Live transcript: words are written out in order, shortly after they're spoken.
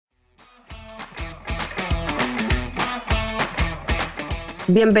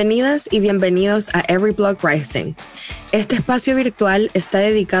Bienvenidas y bienvenidos a Every Block Rising. Este espacio virtual está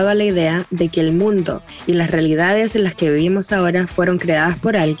dedicado a la idea de que el mundo y las realidades en las que vivimos ahora fueron creadas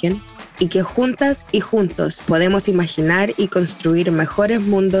por alguien y que juntas y juntos podemos imaginar y construir mejores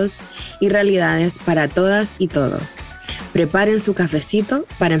mundos y realidades para todas y todos. Preparen su cafecito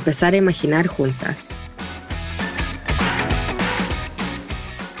para empezar a imaginar juntas.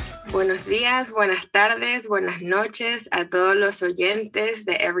 Buenos días, buenas tardes, buenas noches a todos los oyentes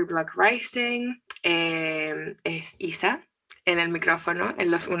de Every Block Rising. Es Isa en el micrófono, en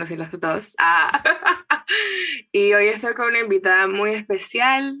los unos y los dos. Y hoy estoy con una invitada muy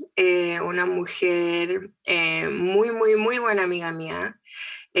especial, una mujer muy buena amiga mía,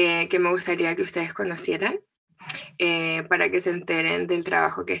 que me gustaría que ustedes conocieran. Para que se enteren del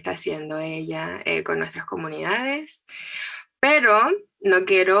trabajo que está haciendo ella con nuestras comunidades. Pero no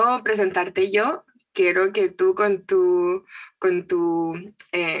quiero presentarte yo, quiero que tú con tu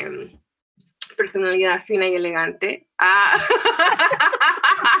personalidad fina y elegante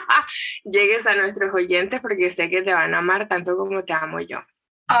llegues a nuestros oyentes, porque sé que te van a amar tanto como te amo yo.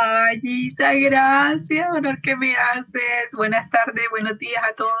 Ay, Isa, gracias, honor que me haces. Buenas tardes, buenos días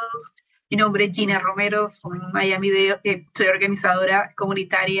a todos. Mi nombre es Gina Romero, soy organizadora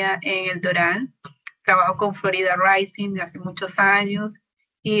comunitaria en el Doral. Trabajo con Florida Rising de hace muchos años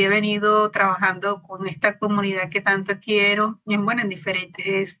y he venido trabajando con esta comunidad que tanto quiero, en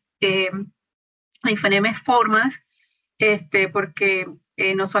diferentes formas, porque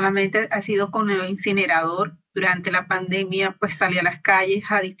no solamente ha sido con el incinerador. Durante la pandemia, pues salí a las calles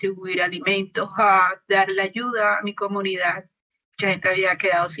a distribuir alimentos, a darle ayuda a mi comunidad. Mucha gente había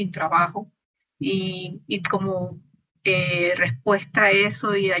quedado sin trabajo y como respuesta a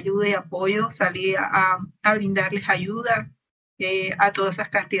eso y ayuda y apoyo, salí a brindarles ayuda a toda esa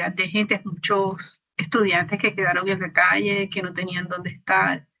cantidad de gente, muchos estudiantes que quedaron en la calle, que no tenían dónde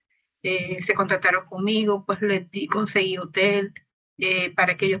estar. Se contactaron conmigo, pues conseguí hotel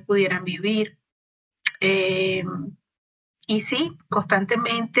para que ellos pudieran vivir. Y sí,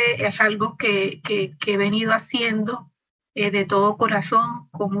 constantemente es algo que he venido haciendo de todo corazón,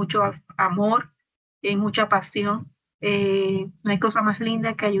 con mucho amor y mucha pasión. No hay cosa más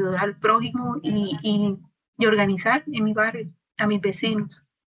linda que ayudar al prójimo y organizar en mi barrio a mis vecinos.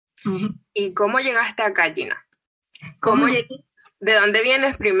 Uh-huh. ¿Y cómo llegaste acá, Gina? ¿Cómo llegué? ¿De dónde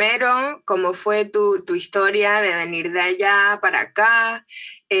vienes primero? ¿Cómo fue tu historia de venir de allá para acá?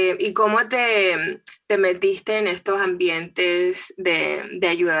 ¿Y cómo te metiste en estos ambientes de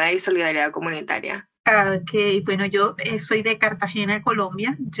ayuda y solidaridad comunitaria? Okay, bueno, yo soy de Cartagena,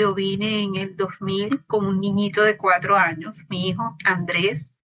 Colombia. Yo vine en el 2000 con un niñito de 4 años, mi hijo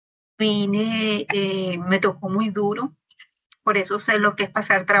Andrés. Vine, me tocó muy duro, por eso sé lo que es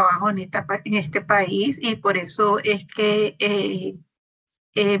pasar trabajo en este país y por eso es que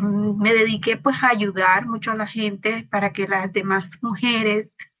me dediqué pues a ayudar mucho a la gente para que las demás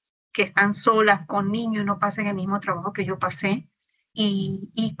mujeres que están solas con niños no pasen el mismo trabajo que yo pasé.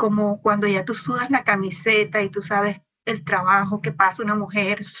 Y como cuando ya tú sudas la camiseta y tú sabes el trabajo que pasa una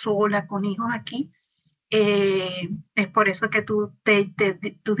mujer sola con hijos aquí, es por eso que tú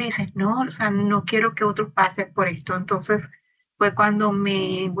dices, no, o sea, no quiero que otros pasen por esto. Entonces fue cuando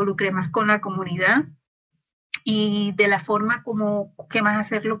me involucré más con la comunidad y de la forma como que más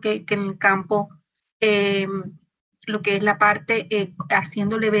hacer lo que en el campo, lo que es la parte,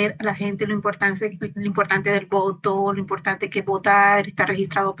 haciéndole ver a la gente lo importante del voto, lo importante que es votar, estar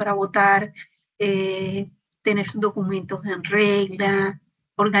registrado para votar, tener sus documentos en regla,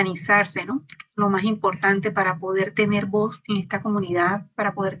 organizarse, ¿no? Lo más importante para poder tener voz en esta comunidad,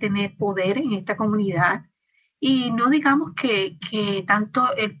 para poder tener poder en esta comunidad. Y no digamos que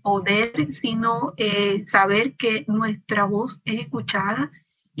tanto el poder, sino saber que nuestra voz es escuchada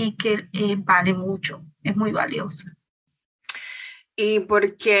y que vale mucho, es muy valiosa. ¿Y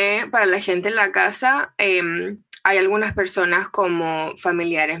por qué para la gente en la casa hay algunas personas como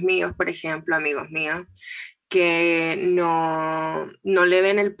familiares míos, por ejemplo, amigos míos, que no le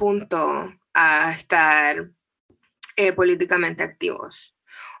ven el punto a estar políticamente activos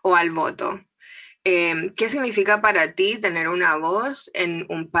o al voto? ¿Qué significa para ti tener una voz en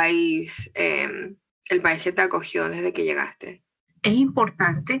un país, el país que te acogió desde que llegaste? Es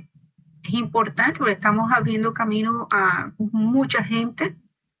importante porque estamos abriendo camino a mucha gente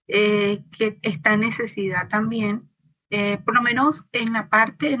que está en necesidad también, por lo menos en la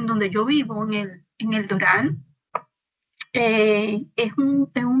parte en donde yo vivo, en el Doral. Es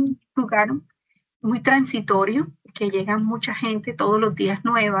un lugar muy transitorio, que llega mucha gente todos los días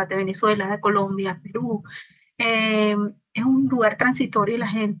nueva, de Venezuela, de Colombia, Perú. Es un lugar transitorio y la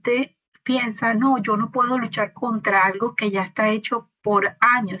gente piensa, no, yo no puedo luchar contra algo que ya está hecho por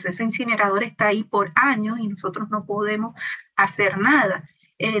años. Ese incinerador está ahí por años y nosotros no podemos hacer nada.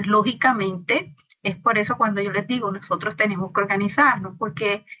 Lógicamente, es por eso cuando yo les digo, nosotros tenemos que organizarnos,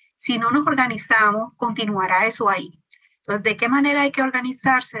 porque si no nos organizamos, continuará eso ahí. Entonces, ¿de qué manera hay que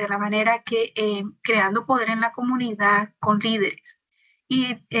organizarse? De la manera que creando poder en la comunidad con líderes.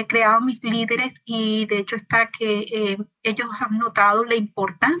 Y he creado mis líderes y de hecho está que ellos han notado la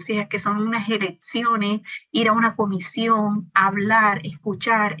importancia que son unas elecciones, ir a una comisión, hablar,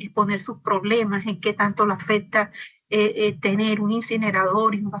 escuchar, exponer sus problemas, en qué tanto le afecta tener un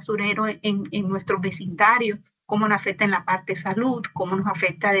incinerador y un basurero en nuestros vecindarios, cómo nos afecta en la parte de salud, cómo nos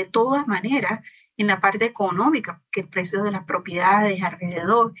afecta de todas maneras en la parte económica, que el precio de las propiedades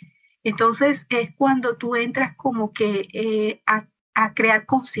alrededor. Entonces es cuando tú entras como que a crear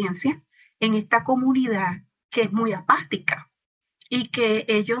conciencia en esta comunidad que es muy apática y que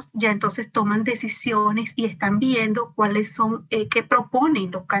ellos ya entonces toman decisiones y están viendo cuáles son, qué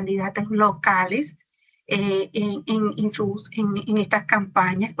proponen los candidatos locales en estas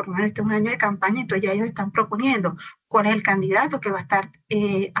campañas. Por lo menos este es un año de campaña, entonces ya ellos están proponiendo cuál es el candidato que va a estar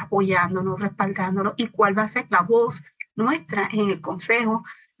apoyándonos, respaldándonos y cuál va a ser la voz nuestra en el Consejo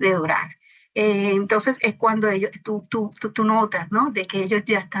de Doral. Entonces es cuando ellos, tú notas, ¿no? De que ellos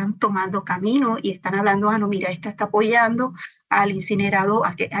ya están tomando camino y están hablando, no, mira, esta está apoyando al incinerador,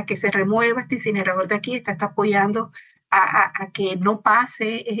 a que se remueva este incinerador de aquí, esta está apoyando a que no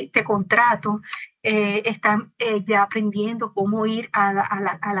pase este contrato. Están ya aprendiendo cómo ir a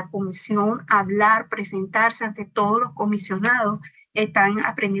la comisión, hablar, presentarse ante todos los comisionados. Están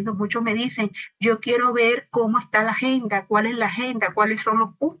aprendiendo mucho, me dicen, yo quiero ver cómo está la agenda, cuál es la agenda, cuáles son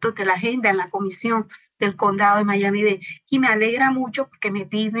los puntos de la agenda en la comisión del condado de Miami-Dade. Y me alegra mucho porque me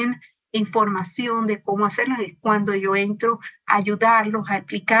piden información de cómo hacerlo. Y cuando yo entro a ayudarlos, a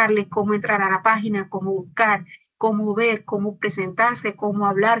explicarles cómo entrar a la página, cómo buscar, cómo ver, cómo presentarse, cómo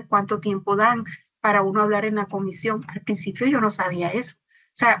hablar, cuánto tiempo dan para uno hablar en la comisión. Al principio yo no sabía eso.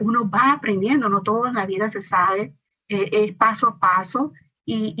 O sea, uno va aprendiendo, no todo en la vida se sabe, es paso a paso.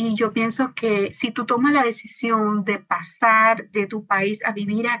 Y yo pienso que si tú tomas la decisión de pasar de tu país a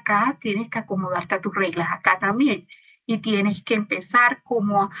vivir acá, tienes que acomodarte a tus reglas acá también. Y tienes que empezar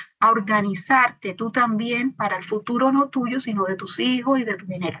como a organizarte tú también para el futuro no tuyo, sino de tus hijos y de tu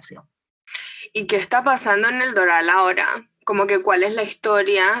generación. ¿Y qué está pasando en el Doral ahora? Como que cuál es la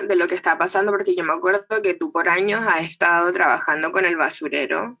historia de lo que está pasando, porque yo me acuerdo que tú por años has estado trabajando con el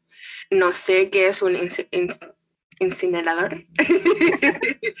basurero. No sé qué es un incinerador.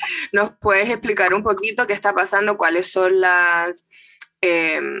 ¿Nos puedes explicar un poquito qué está pasando? ¿Cuáles son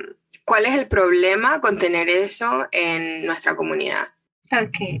cuál es el problema con tener eso en nuestra comunidad?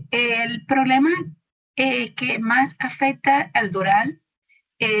 Ok, el problema que más afecta al Doral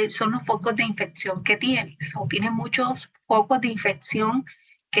son los focos de infección que tiene. O tiene muchos focos de infección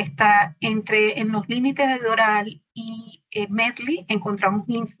que está en los límites de Doral y Medley encontramos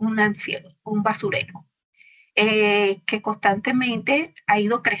un landfill, un basurero, que constantemente ha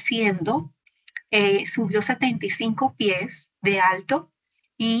ido creciendo, subió 75 pies de alto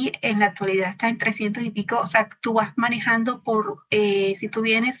y en la actualidad está en 300 y pico. O sea, tú vas manejando si tú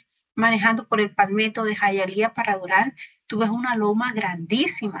vienes manejando por el Palmetto de Hialeah para Doral, tú ves una loma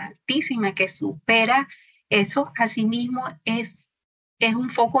grandísima, altísima, que supera eso. Asimismo, es un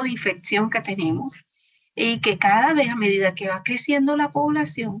foco de infección que tenemos y que cada vez a medida que va creciendo la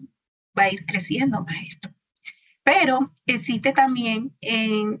población, va a ir creciendo más esto. Pero existe también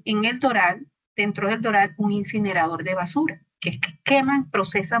en el Doral, dentro del Doral, un incinerador de basura, que es que queman,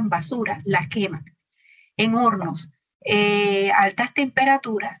 procesan basura, la queman en hornos, altas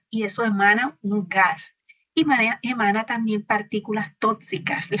temperaturas, y eso emana un gas. Y emana también partículas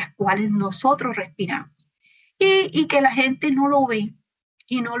tóxicas, las cuales nosotros respiramos. Y que la gente no lo ve,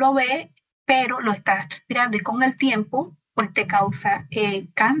 y no lo ve, pero lo está respirando. Y con el tiempo, pues te causa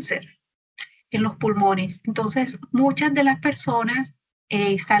cáncer en los pulmones. Entonces, muchas de las personas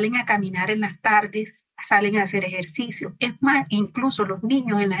salen a caminar en las tardes, salen a hacer ejercicio. Es más, incluso los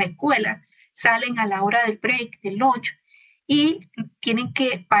niños en las escuelas salen a la hora del break, del lunch, y tienen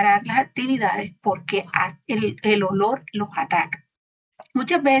que parar las actividades porque el olor los ataca.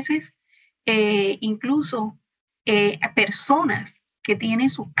 Muchas veces, incluso a personas que tienen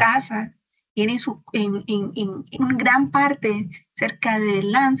sus casas, tienen en gran parte cerca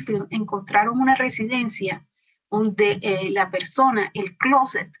del landfill, encontraron una residencia donde la persona, el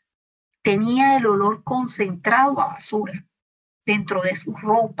closet, tenía el olor concentrado a basura dentro de su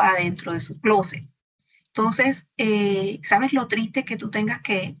ropa, dentro de su closet. Entonces, ¿sabes lo triste que tú tengas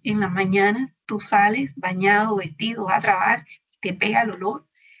que en la mañana tú sales bañado, vestido a trabajar, te pega el olor?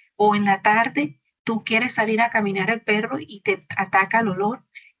 O en la tarde tú quieres salir a caminar el perro y te ataca el olor,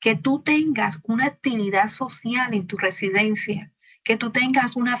 que tú tengas una actividad social en tu residencia, que tú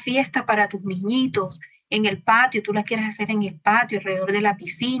tengas una fiesta para tus niñitos en el patio, tú la quieras hacer en el patio, alrededor de la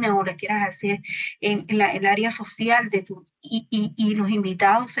piscina, o la quieras hacer en el área social de y los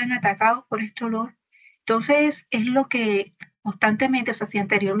invitados sean atacados por este olor. Entonces, es lo que constantemente, o sea, si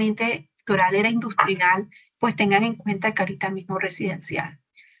anteriormente Doral era industrial, pues tengan en cuenta que ahorita mismo es residencial,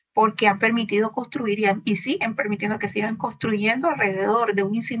 porque han permitido construir y siguen permitiendo que sigan construyendo alrededor de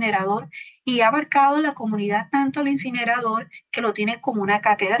un incinerador, y ha abarcado la comunidad tanto el incinerador que lo tiene como una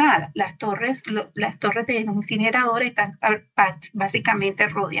catedral. Las torres de los incineradores están básicamente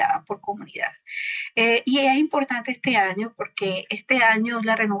rodeadas por comunidad. Y es importante este año porque este año es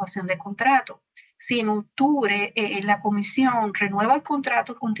la renovación de contrato. Si en octubre la comisión renueva el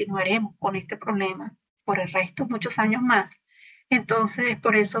contrato, continuaremos con este problema por el resto, muchos años más. Entonces,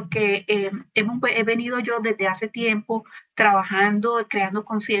 por eso que he venido yo desde hace tiempo trabajando, creando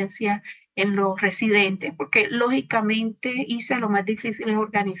conciencia en los residentes, porque lógicamente lo más difícil es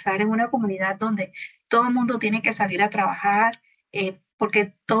organizar en una comunidad donde todo el mundo tiene que salir a trabajar,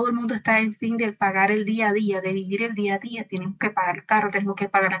 porque todo el mundo está en fin de pagar el día a día, de vivir el día a día. Tenemos que pagar el carro, tenemos que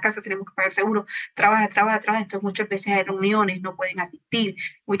pagar la casa, tenemos que pagar el seguro, trabaja. Entonces muchas veces hay reuniones, no pueden asistir,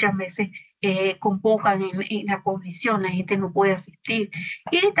 muchas veces convocan en la comisión, la gente no puede asistir.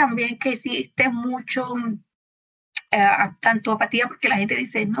 Y también que existe mucho, tanto apatía, porque la gente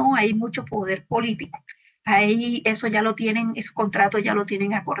dice, no, hay mucho poder político. Ahí eso ya lo tienen, esos contratos ya lo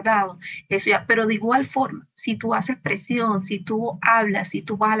tienen acordado. Eso ya, pero de igual forma, si tú haces presión, si tú hablas, si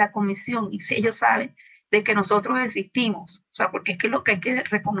tú vas a la comisión y si ellos saben de que nosotros existimos, o sea, porque es que lo que hay que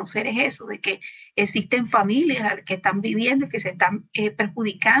reconocer es eso, de que existen familias que están viviendo, que se están están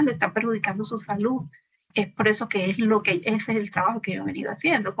perjudicando su salud. Es por eso que ese es el trabajo que yo he venido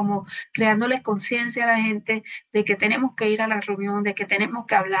haciendo, como creándoles conciencia a la gente de que tenemos que ir a la reunión, de que tenemos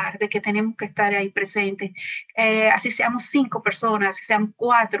que hablar, de que tenemos que estar ahí presentes, así seamos 5 personas, así sean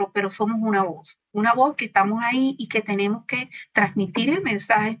 4, pero somos una voz que estamos ahí y que tenemos que transmitir el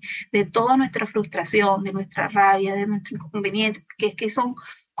mensaje de toda nuestra frustración, de nuestra rabia, de nuestro inconveniente, porque es que son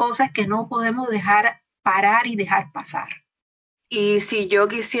cosas que no podemos dejar parar y dejar pasar. Y si yo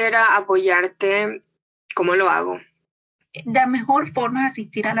quisiera apoyarte, ¿cómo lo hago? La mejor forma es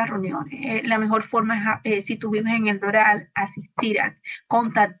asistir a las reuniones. La mejor forma es, si tú vives en el Doral, asistir,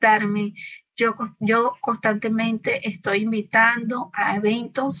 contactarme. Yo constantemente estoy invitando a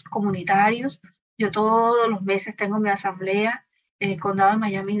eventos comunitarios. Yo todos los meses tengo mi asamblea, el condado de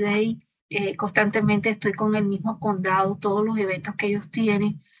Miami-Dade. Constantemente estoy con el mismo condado, todos los eventos que ellos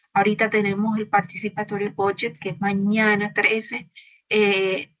tienen. Ahorita tenemos el Participatory Budget, que es mañana 13.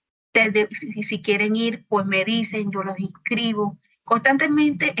 Si quieren ir, pues me dicen, yo los inscribo.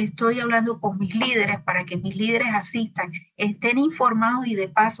 Constantemente estoy hablando con mis líderes para que mis líderes asistan, estén informados y de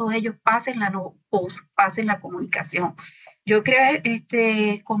paso ellos pasen la voz, pasen la comunicación. Yo creo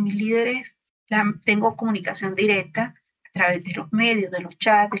con mis líderes tengo comunicación directa a través de los medios, de los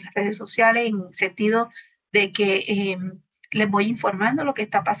chats, de las redes sociales, en el sentido de que les voy informando lo que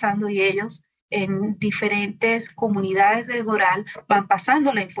está pasando y ellos en diferentes comunidades de Doral van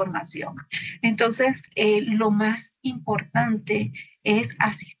pasando la información. Entonces, lo más importante es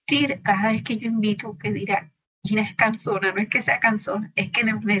asistir cada vez que yo invito, que dirá, Gina es cansona, no es que sea cansona, es que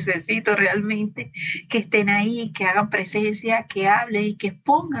necesito realmente que estén ahí, que hagan presencia, que hablen y que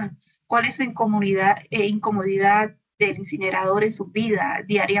expongan cuál es su incomodidad del incinerador en su vida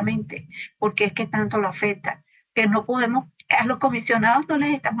diariamente, porque es que tanto lo afecta, que no podemos, a los comisionados no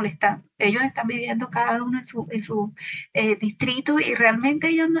les está molestando, ellos están viviendo cada uno en su distrito y realmente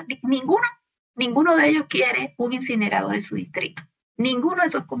ellos ninguno de ellos quiere un incinerador en su distrito, ninguno de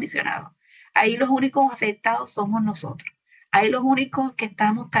esos comisionados. Ahí los únicos afectados somos nosotros, ahí los únicos que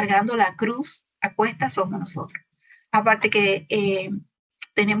estamos cargando la cruz a cuestas somos nosotros. Aparte que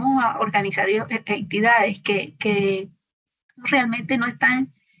tenemos organizaciones, entidades que realmente no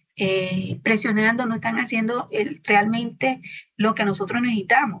están presionando, no están haciendo realmente lo que nosotros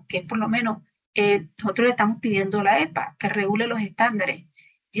necesitamos, que es por lo menos nosotros le estamos pidiendo a la EPA que regule los estándares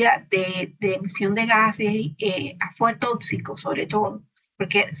ya de emisión de gases a tóxicos sobre todo,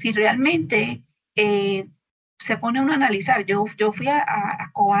 porque si realmente se pone uno a analizar, yo fui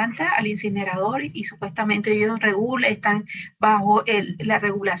a Coanta, al incinerador, y supuestamente ellos están bajo la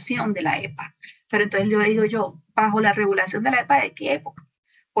regulación de la EPA, pero entonces yo digo bajo la regulación de la EPA, ¿de qué época?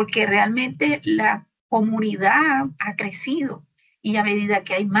 Porque realmente la comunidad ha crecido y a medida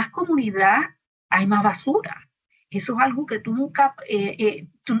que hay más comunidad, hay más basura. Eso es algo que tú nunca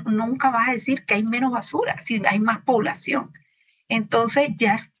vas a decir que hay menos basura, si hay más población. Entonces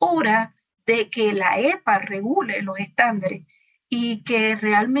ya es hora de que la EPA regule los estándares y que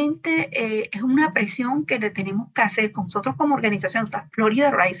realmente es una presión que le tenemos que hacer con nosotros como organización. O sea, Florida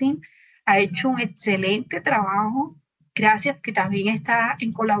Rising ha hecho un excelente trabajo, gracias que también está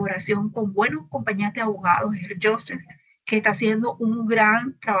en colaboración con buenas compañías de abogados, el Joseph, que está haciendo un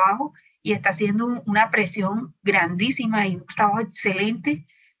gran trabajo y está haciendo una presión grandísima y un trabajo excelente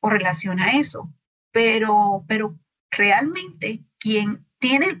con relación a eso. Pero realmente quien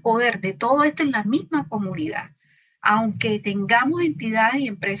tiene el poder de todo esto es la misma comunidad. Aunque tengamos entidades y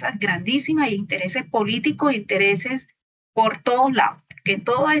empresas grandísimas e intereses políticos, intereses por todos lados, porque en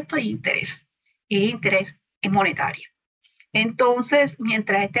todo esto hay interés, y interés monetario. Entonces,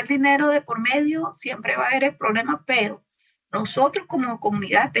 mientras esté el dinero de por medio, siempre va a haber el problema, pero nosotros como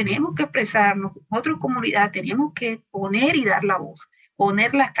comunidad tenemos que expresarnos, nosotros como comunidad tenemos que poner y dar la voz,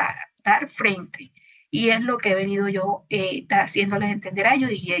 poner la cara, dar frente. Y es lo que he venido yo haciéndoles entender a ellos.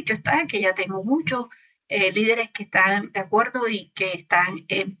 Y de hecho está que ya tengo muchos líderes que están de acuerdo y que están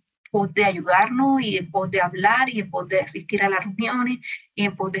en pos de ayudarnos y en pos de hablar y en pos de asistir a las reuniones y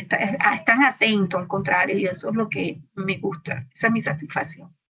en pos de estar, están atentos al contrario. Y eso es lo que me gusta, esa es mi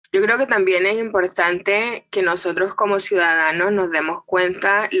satisfacción. Yo creo que también es importante que nosotros como ciudadanos nos demos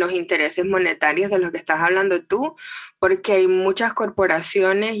cuenta los intereses monetarios de los que estás hablando tú, porque hay muchas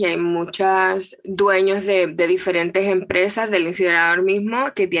corporaciones y hay muchos dueños de diferentes empresas del incinerador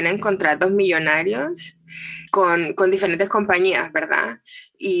mismo que tienen contratos millonarios con diferentes compañías, ¿verdad?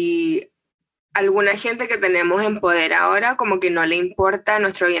 Y alguna gente que tenemos en poder ahora como que no le importa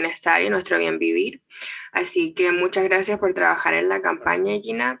nuestro bienestar y nuestro bien vivir. Así que muchas gracias por trabajar en la campaña,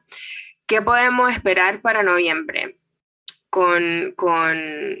 Gina. ¿Qué podemos esperar para noviembre con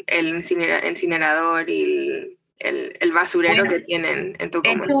el incinerador y el basurero Bueno, que tienen en tu este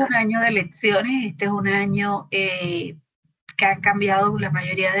es comunidad? un año de elecciones, este es un año que han cambiado la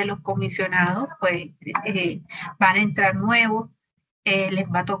mayoría de los comisionados, pues van a entrar nuevos, les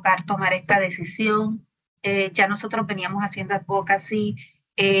va a tocar tomar esta decisión. Ya nosotros veníamos haciendo advocacy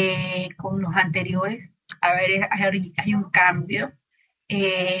con los anteriores, a ver, hay un cambio.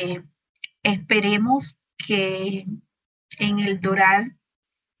 Eh, Esperemos que en el Doral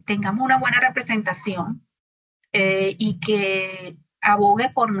tengamos una buena representación y que abogue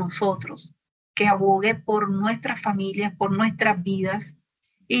por nosotros, que abogue por nuestras familias, por nuestras vidas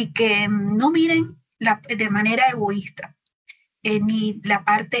y que no miren de manera egoísta ni la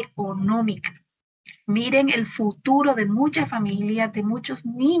parte económica. Miren el futuro de muchas familias, de muchos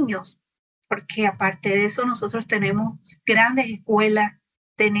niños, porque aparte de eso nosotros tenemos grandes escuelas,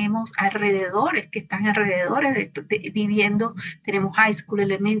 tenemos alrededores que están alrededores viviendo, tenemos high school,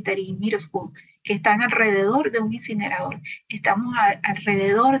 elementary, middle school, que están alrededor de un incinerador, estamos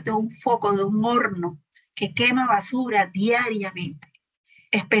alrededor de un foco, de un horno que quema basura diariamente.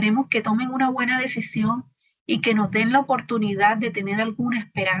 Esperemos que tomen una buena decisión y que nos den la oportunidad de tener alguna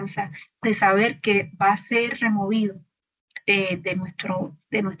esperanza, de saber que va a ser removido de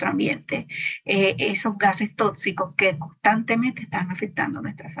nuestro ambiente esos gases tóxicos que constantemente están afectando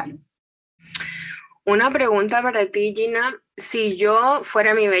nuestra salud. Una pregunta para ti, Gina. Si yo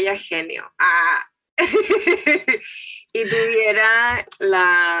fuera mi bella genio y tuviera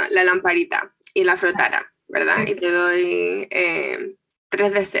la lamparita y la frotara, ¿verdad? Y te doy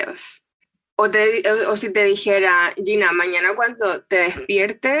 3 deseos. O si te dijera, Gina, mañana cuando te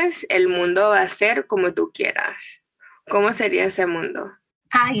despiertes, el mundo va a ser como tú quieras. ¿Cómo sería ese mundo?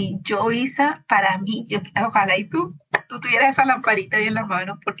 Ay, yo, Isa, para mí, ojalá y tú tuvieras esa lamparita ahí en la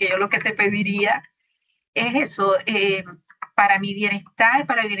mano, porque yo lo que te pediría es eso, para mi bienestar,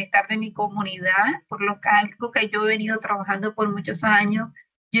 para el bienestar de mi comunidad, por lo que algo que yo he venido trabajando por muchos años.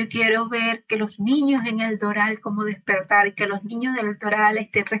 Yo quiero ver que los niños en el Doral como despertar, que los niños del Doral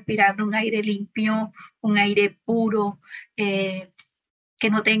estén respirando un aire limpio, un aire puro, que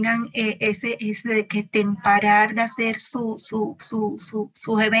no tengan ese que parar de hacer sus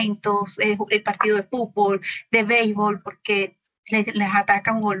eventos, el partido de fútbol, de béisbol, porque les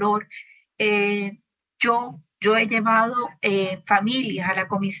ataca un olor. Eh, yo he llevado familias a la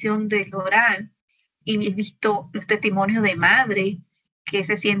comisión del Doral y he visto los testimonios de madres que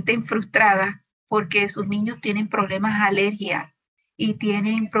se sienten frustradas porque sus niños tienen problemas de alergia y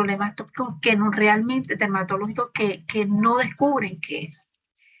tienen problemas que no realmente dermatológicos que no descubren qué es.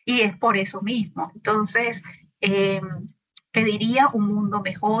 Y es por eso mismo. Entonces, eh, pediría un mundo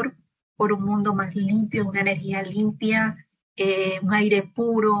mejor, por un mundo más limpio, una energía limpia, un aire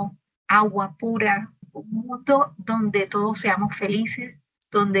puro, agua pura, un mundo donde todos seamos felices,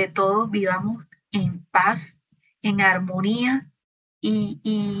 donde todos vivamos en paz, en armonía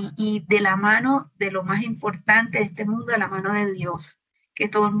y de la mano de lo más importante de este mundo, de la mano de Dios, que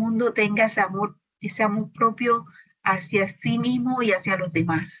todo el mundo tenga ese amor propio hacia sí mismo y hacia los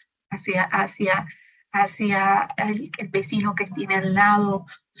demás, hacia el vecino que tiene al lado, o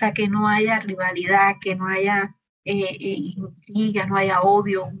sea, que no haya rivalidad, que no haya intriga, no haya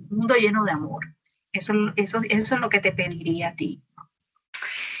odio, un mundo lleno de amor. Eso es lo que te pediría a ti.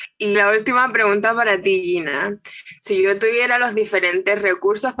 Y la última pregunta para ti, Gina. Si yo tuviera los diferentes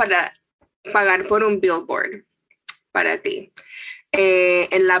recursos para pagar por un billboard para ti,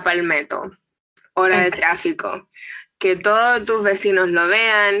 en La Palmetto, hora de tráfico, que todos tus vecinos lo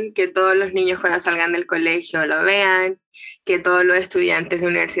vean, que todos los niños cuando salgan del colegio lo vean, que todos los estudiantes de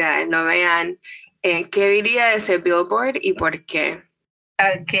universidades lo vean, ¿qué diría de ese billboard y por qué?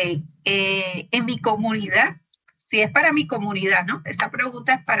 Ok, en mi comunidad, si es para mi comunidad, ¿no? Esta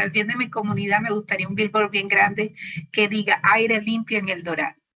pregunta es para el bien de mi comunidad. Me gustaría un billboard bien grande que diga Aire limpio en el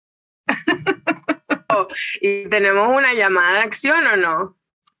Doral. ¿Y tenemos una llamada de acción o no?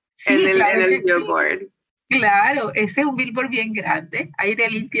 Sí, en el billboard. Sí. Claro, ese es un billboard bien grande, Aire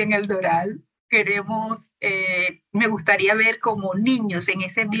limpio en el Doral. Queremos, me gustaría ver como niños en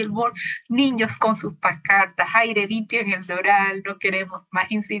ese billboard, niños con sus pancartas, aire limpio en el Doral, no queremos más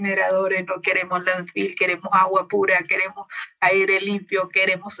incineradores, no queremos landfill, queremos agua pura, queremos aire limpio,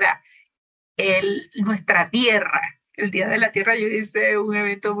 queremos, o sea, nuestra tierra. El Día de la Tierra yo hice un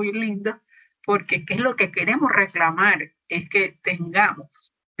evento muy lindo, porque ¿qué es lo que queremos reclamar? Es que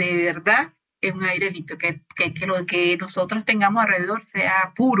tengamos de verdad un aire limpio, que lo que nosotros tengamos alrededor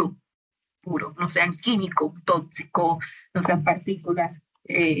sea puro, no sean químicos, tóxicos, no sean partículas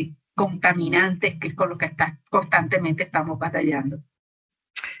contaminantes, que es con lo que constantemente estamos batallando.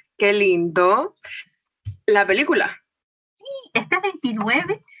 Qué lindo. La película. Este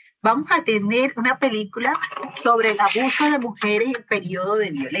 29 vamos a tener una película sobre el abuso de mujeres en el periodo de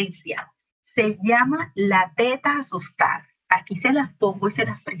violencia. Se llama La teta asustada. Aquí se las pongo y se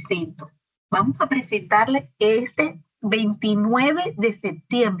las presento. Vamos a presentarle este 29 de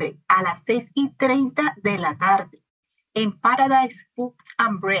septiembre a las 6:30 de la tarde en Paradise Food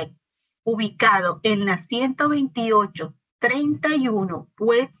and Bread, ubicado en la 128-31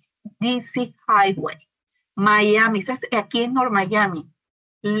 West DC Highway, Miami. Eso es aquí en North Miami.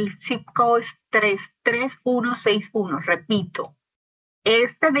 El zip code es 33161. Repito,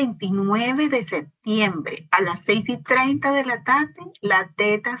 este 29 de septiembre a las 6:30 de la tarde, La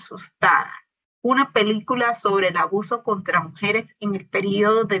teta asustada, una película sobre el abuso contra mujeres en el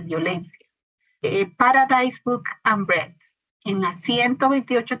periodo de violencia. Paradise Book and Bread, en la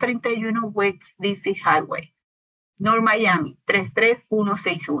 128-31 West DC Highway, North Miami,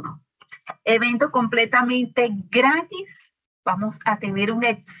 33161. Evento completamente gratis. Vamos a tener un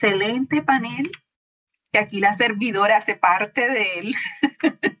excelente panel, que aquí la servidora hace parte de él.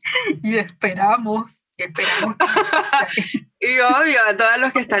 Y esperamos. Y obvio, a todos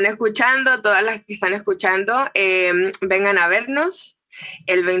los que están escuchando, todas las que están escuchando, vengan a vernos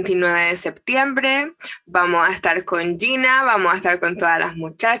el 29 de septiembre. Vamos a estar con Gina, vamos a estar con todas las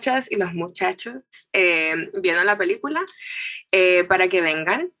muchachas y los muchachos viendo la película, para que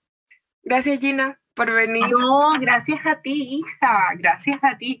vengan. Gracias, Gina, por venir. No, gracias a ti, Isa, gracias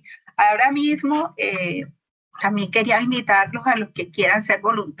a ti. Ahora mismo también quería invitarlos a los que quieran ser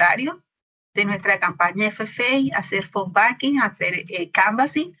voluntarios de nuestra campaña FFA, hacer phone banking, hacer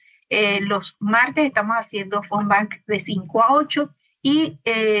canvassing. Los martes estamos haciendo phone bank de 5 a 8 y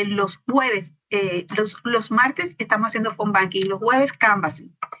los jueves, los martes estamos haciendo phone banking y los jueves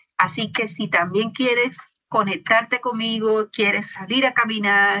canvassing. Así que si también quieres conectarte conmigo, quieres salir a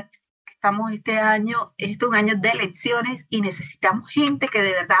caminar, estamos este es un año de elecciones y necesitamos gente que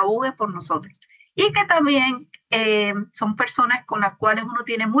de verdad abogue por nosotros. Y que también son personas con las cuales uno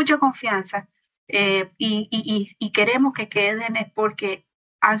tiene mucha confianza y queremos que queden, es porque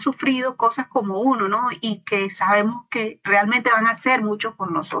han sufrido cosas como uno, ¿no? Y que sabemos que realmente van a hacer mucho por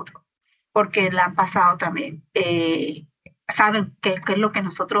nosotros, porque la han pasado también. Saben qué es lo que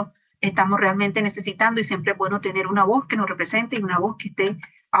nosotros estamos realmente necesitando, y siempre es bueno tener una voz que nos represente y una voz que esté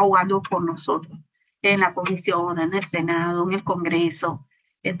abogando por nosotros en la comisión, en el Senado, en el Congreso.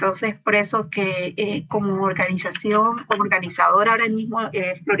 Entonces, por eso que como organización, como organizadora ahora mismo,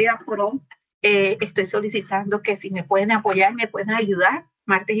 Florida Forum, estoy solicitando que si me pueden apoyar, me pueden ayudar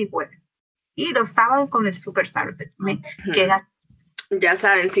martes y jueves. Y los sábados con el Super Saturday. Ya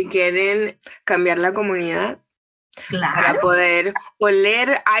saben, si quieren cambiar la comunidad, claro, para poder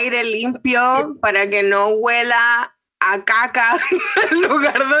oler aire limpio, para que no huela a caca el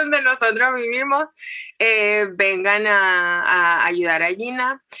lugar donde nosotros vivimos, vengan a ayudar a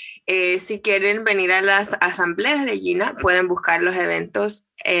Gina. Si quieren venir a las asambleas de Gina, pueden buscar los eventos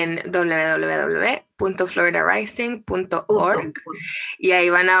en www.gina.org. www.floridarising.org y ahí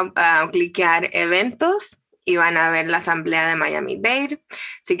van a cliquear eventos y van a ver la asamblea de Miami-Dade.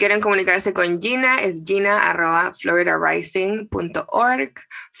 Si quieren comunicarse con Gina, es gina@floridarising.org,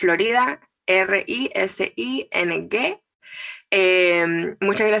 Florida, RISING.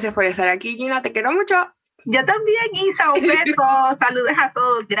 Muchas gracias por estar aquí, Gina, te quiero mucho. Yo también, Isa, un beso. Saludos a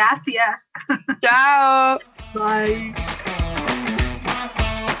todos, gracias. Chao. Bye.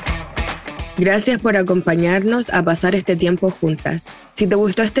 Gracias por acompañarnos a pasar este tiempo juntas. Si te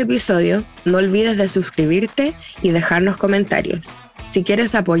gustó este episodio, no olvides de suscribirte y dejarnos comentarios. Si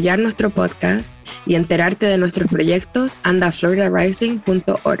quieres apoyar nuestro podcast y enterarte de nuestros proyectos, anda a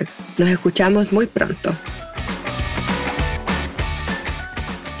floridarising.org. Nos escuchamos muy pronto.